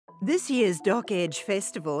This year's DocEdge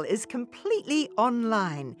Festival is completely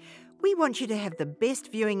online. We want you to have the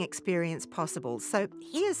best viewing experience possible, so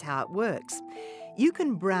here's how it works. You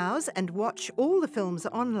can browse and watch all the films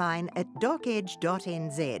online at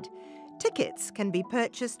docedge.nz. Tickets can be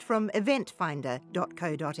purchased from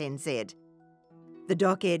eventfinder.co.nz. The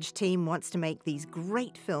DocEdge team wants to make these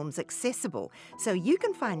great films accessible, so you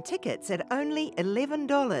can find tickets at only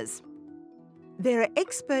 $11. There are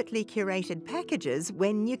expertly curated packages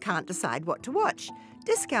when you can't decide what to watch.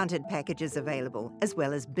 Discounted packages available, as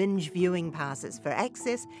well as binge viewing passes for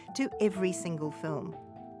access to every single film.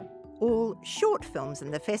 All short films in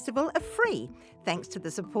the festival are free, thanks to the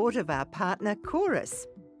support of our partner Chorus.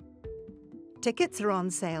 Tickets are on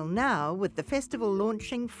sale now, with the festival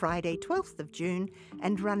launching Friday 12th of June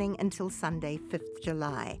and running until Sunday 5th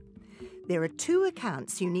July. There are 2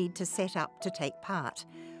 accounts you need to set up to take part.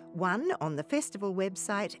 One on the festival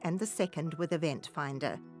website and the second with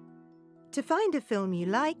Eventfinder. To find a film you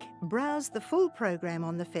like, browse the full program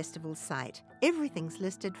on the festival site. Everything's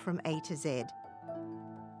listed from A to Z.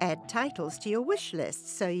 Add titles to your wish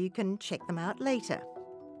list so you can check them out later.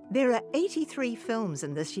 There are 83 films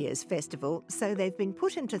in this year's festival, so they've been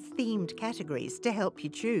put into themed categories to help you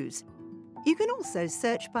choose. You can also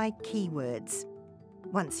search by keywords.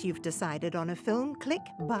 Once you've decided on a film, click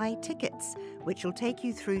Buy Tickets, which will take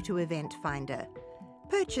you through to Eventfinder.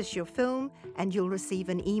 Purchase your film and you'll receive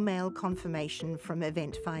an email confirmation from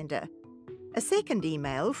Eventfinder. A second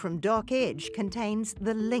email from DocEdge contains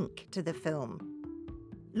the link to the film.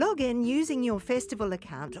 Log in using your festival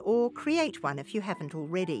account or create one if you haven't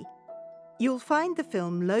already. You'll find the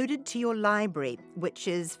film loaded to your library, which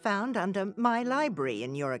is found under My Library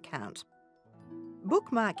in your account.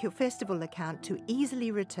 Bookmark your festival account to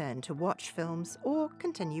easily return to watch films or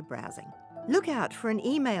continue browsing. Look out for an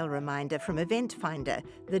email reminder from Eventfinder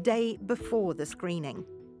the day before the screening.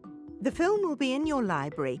 The film will be in your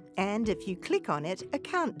library, and if you click on it, a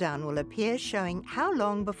countdown will appear showing how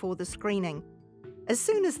long before the screening. As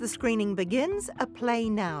soon as the screening begins, a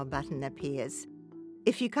Play Now button appears.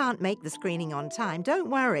 If you can't make the screening on time,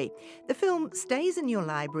 don't worry. The film stays in your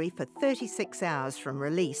library for 36 hours from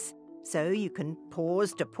release, so you can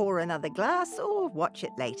pause to pour another glass or watch it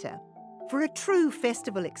later. For a true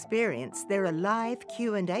festival experience, there are live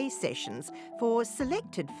Q&A sessions for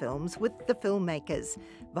selected films with the filmmakers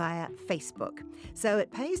via Facebook, so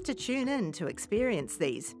it pays to tune in to experience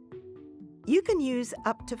these. You can use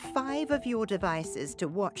up to 5 of your devices to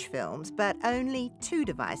watch films, but only 2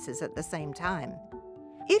 devices at the same time.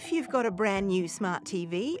 If you've got a brand new smart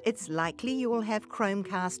TV, it's likely you will have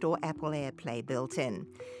Chromecast or Apple AirPlay built in.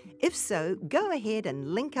 If so, go ahead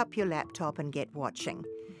and link up your laptop and get watching.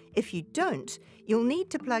 If you don't, you'll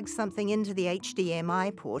need to plug something into the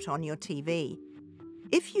HDMI port on your TV.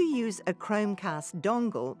 If you use a Chromecast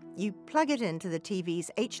dongle, you plug it into the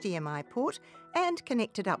TV's HDMI port and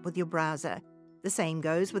connect it up with your browser. The same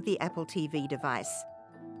goes with the Apple TV device.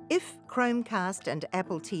 If Chromecast and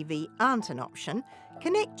Apple TV aren't an option,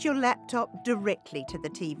 connect your laptop directly to the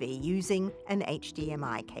TV using an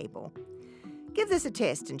HDMI cable. Give this a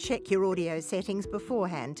test and check your audio settings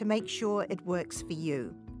beforehand to make sure it works for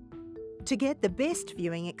you. To get the best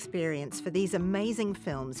viewing experience for these amazing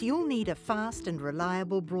films, you'll need a fast and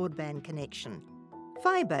reliable broadband connection.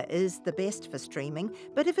 Fibre is the best for streaming,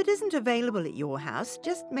 but if it isn't available at your house,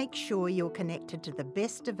 just make sure you're connected to the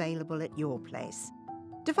best available at your place.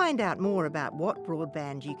 To find out more about what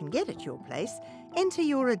broadband you can get at your place, enter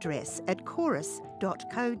your address at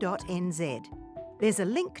chorus.co.nz. There's a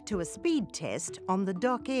link to a speed test on the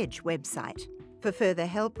DocEdge website. For further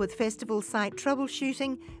help with festival site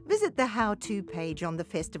troubleshooting, visit the how-to page on the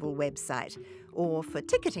festival website, or for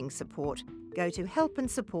ticketing support, go to Help and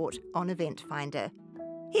Support on Eventfinder.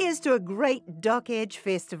 Here's to a great DocEdge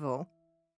festival.